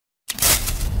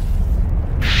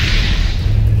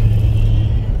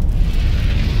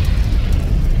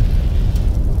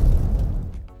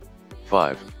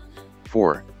5,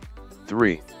 4,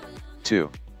 3,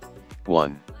 2,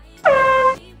 1.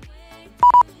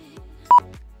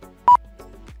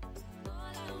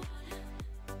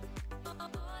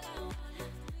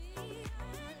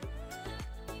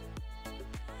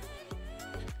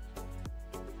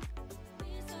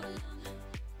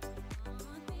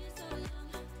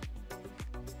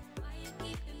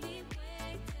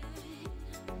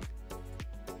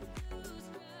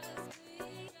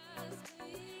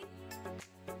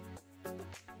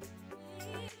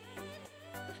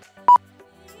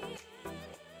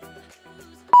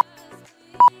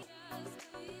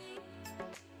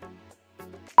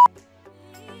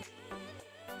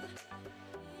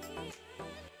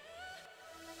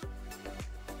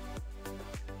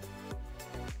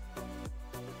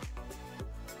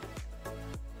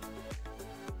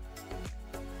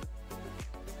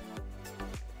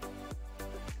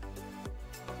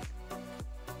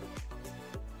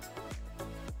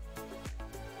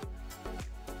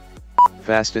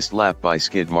 Fastest lap by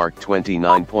Skid mark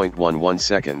 29.11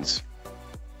 seconds.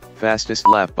 Fastest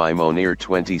lap by Mounir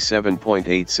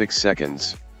 27.86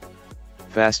 seconds.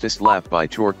 Fastest lap by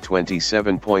Torque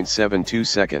 27.72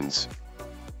 seconds.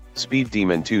 Speed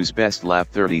Demon 2's best lap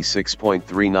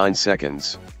 36.39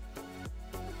 seconds.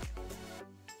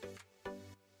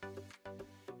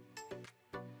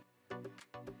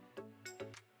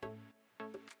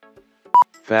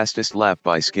 Fastest lap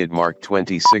by Skid mark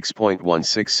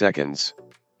 26.16 seconds.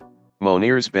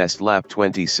 Mounir's best lap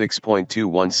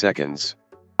 26.21 seconds.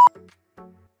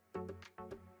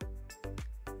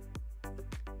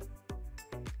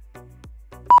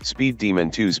 Speed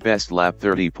Demon 2's best lap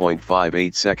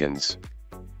 30.58 seconds.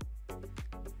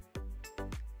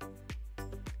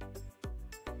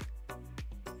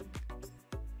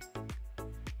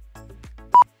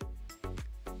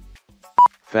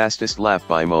 Fastest lap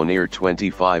by Mounir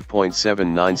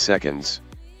 25.79 seconds.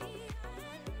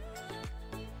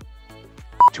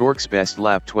 Torque's best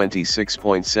lap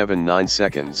 26.79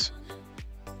 seconds.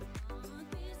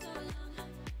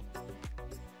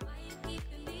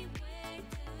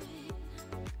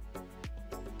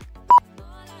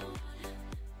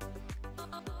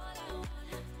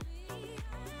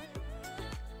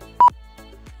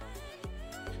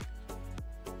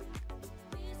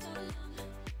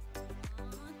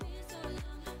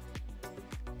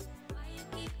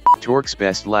 Torque's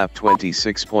best lap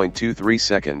 26.23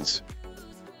 seconds.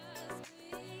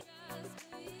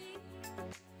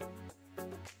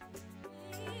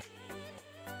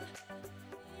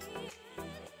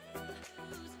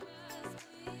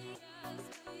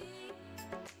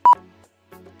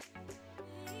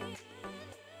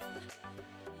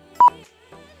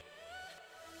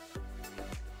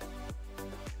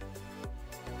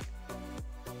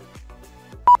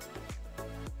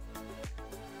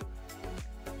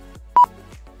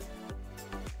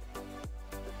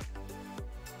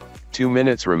 Two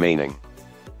minutes remaining.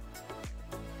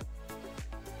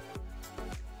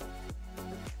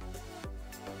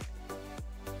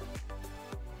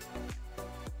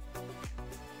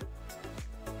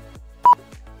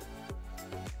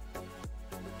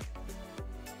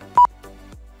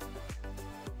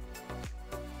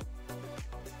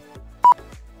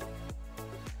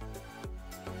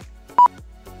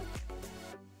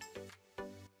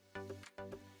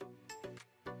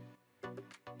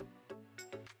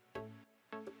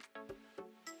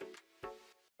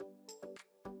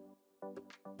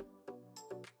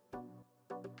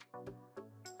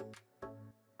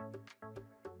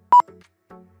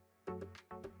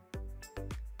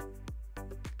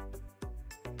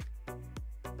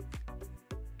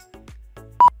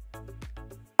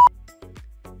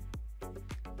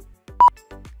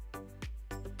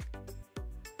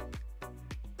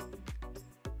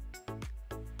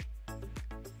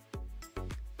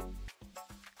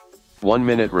 One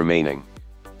minute remaining.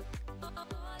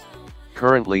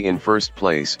 Currently in first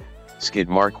place, Skid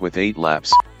mark with 8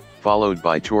 laps, followed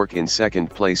by Torque in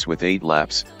second place with 8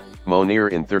 laps,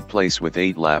 Mounir in third place with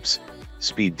 8 laps,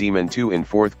 Speed Demon 2 in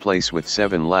fourth place with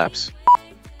 7 laps.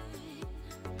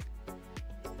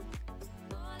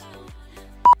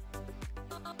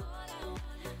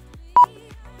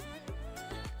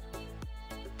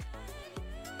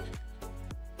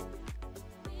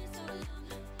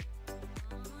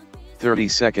 "30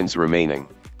 seconds remaining.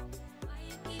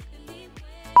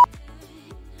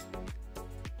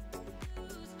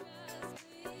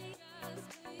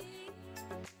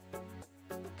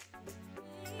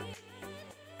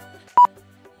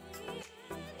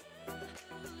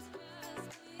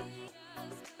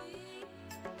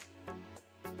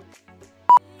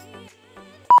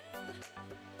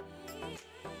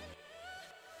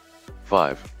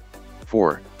 5,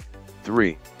 4,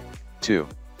 3, 2,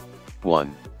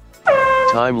 1.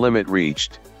 Time limit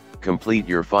reached. Complete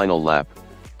your final lap.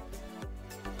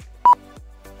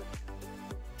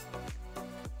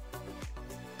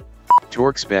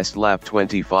 Torque's best lap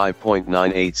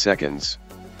 25.98 seconds.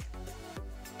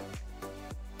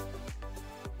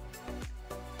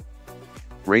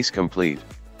 Race complete.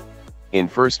 In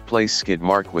first place Skid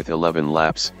Mark with 11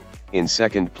 laps, in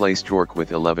second place Torque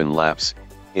with 11 laps,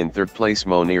 in third place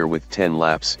Mounir with 10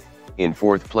 laps, in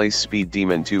fourth place Speed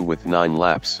Demon 2 with 9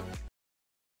 laps.